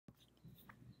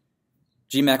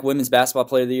GMAC Women's Basketball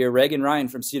Player of the Year, Raegan Ryan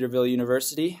from Cedarville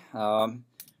University.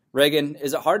 Raegan,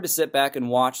 is it hard to sit back and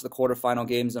watch the quarterfinal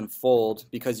games unfold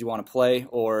because you want to play,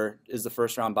 or is the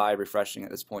first round bye refreshing at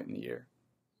this point in the year?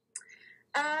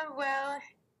 Well,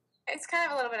 it's kind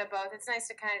of a little bit of both. It's nice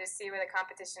to kind of just see where the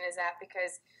competition is at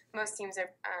because most teams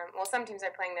are, some teams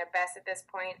are playing their best at this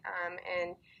point,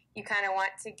 and you kind of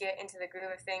want to get into the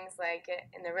groove of things, like get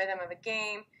in the rhythm of a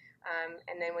game,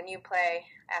 and then when you play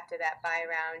after that bye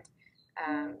round,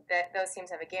 that those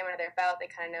teams have a game under their belt. They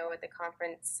kind of know what the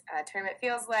conference tournament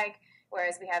feels like,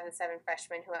 whereas we have the 7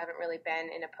 freshmen who haven't really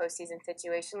been in a postseason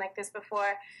situation like this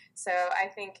before. So I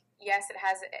think, yes, it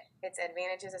has its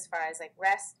advantages as far as like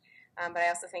rest, but I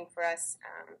also think for us,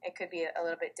 it could be a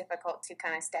little bit difficult to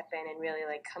kind of step in and really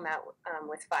like come out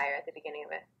with fire at the beginning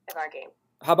of our game.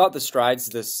 How about the strides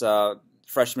this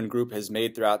freshman group has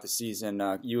made throughout the season?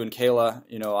 You and Kayla,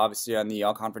 obviously on the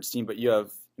all-conference team, but you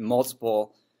have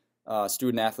multiple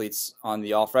student athletes on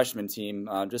the all-freshman team.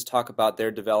 Just talk about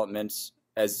their development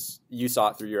as you saw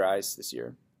it through your eyes this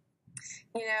year.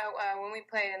 When we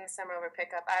played in the summer over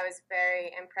pickup, I was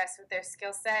very impressed with their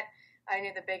skill set. I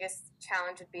knew the biggest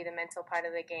challenge would be the mental part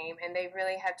of the game, and they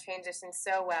really have transitioned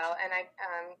so well. And I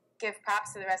give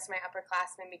props to the rest of my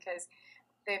upperclassmen because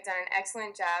they've done an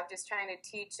excellent job just trying to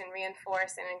teach and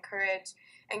reinforce and encourage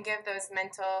and give those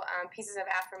mental pieces of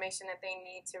affirmation that they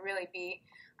need to really be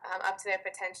up to their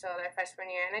potential their freshman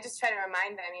year. And I just try to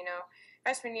remind them,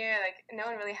 freshman year, like, no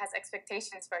one really has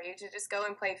expectations for you to just go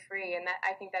and play free. And that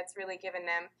I think that's really given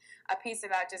them a piece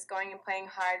about just going and playing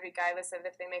hard regardless of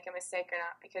if they make a mistake or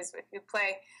not. Because if you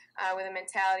play with a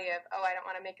mentality of, oh, I don't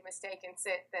want to make a mistake and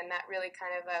sit, then that really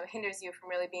kind of hinders you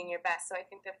from really being your best. So I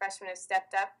think the freshmen have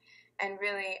stepped up and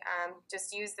really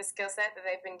just used the skill set that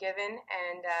they've been given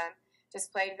and just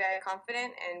played very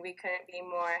confident, and we couldn't be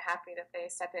more happy that they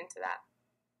stepped into that.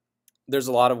 There's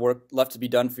a lot of work left to be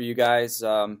done for you guys,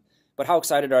 but how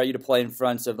excited are you to play in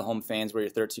front of the home fans where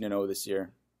you're 13-0 this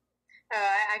year?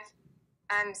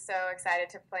 I'm so excited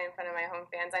to play in front of my home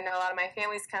fans. I know a lot of my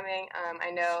family's coming.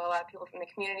 I know a lot of people from the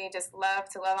community just love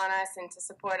to love on us and to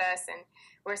support us, and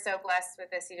we're so blessed with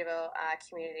the Cedarville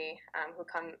community who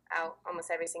come out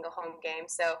almost every single home game.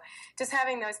 So just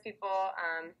having those people,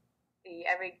 the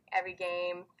every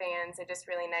game fans, are just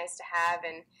really nice to have,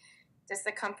 and just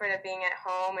the comfort of being at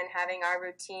home and having our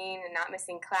routine and not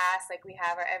missing class. Like, we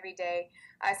have our everyday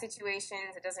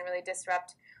situations. It doesn't really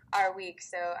disrupt our week.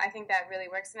 So I think that really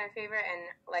works in our favor. And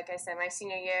like I said, my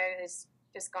senior year is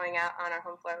just going out on our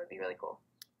home floor would be really cool.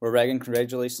 Well, Raegan,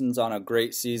 congratulations on a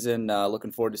great season.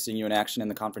 Looking forward to seeing you in action in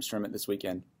the conference tournament this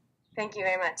weekend. Thank you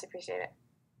very much. Appreciate it.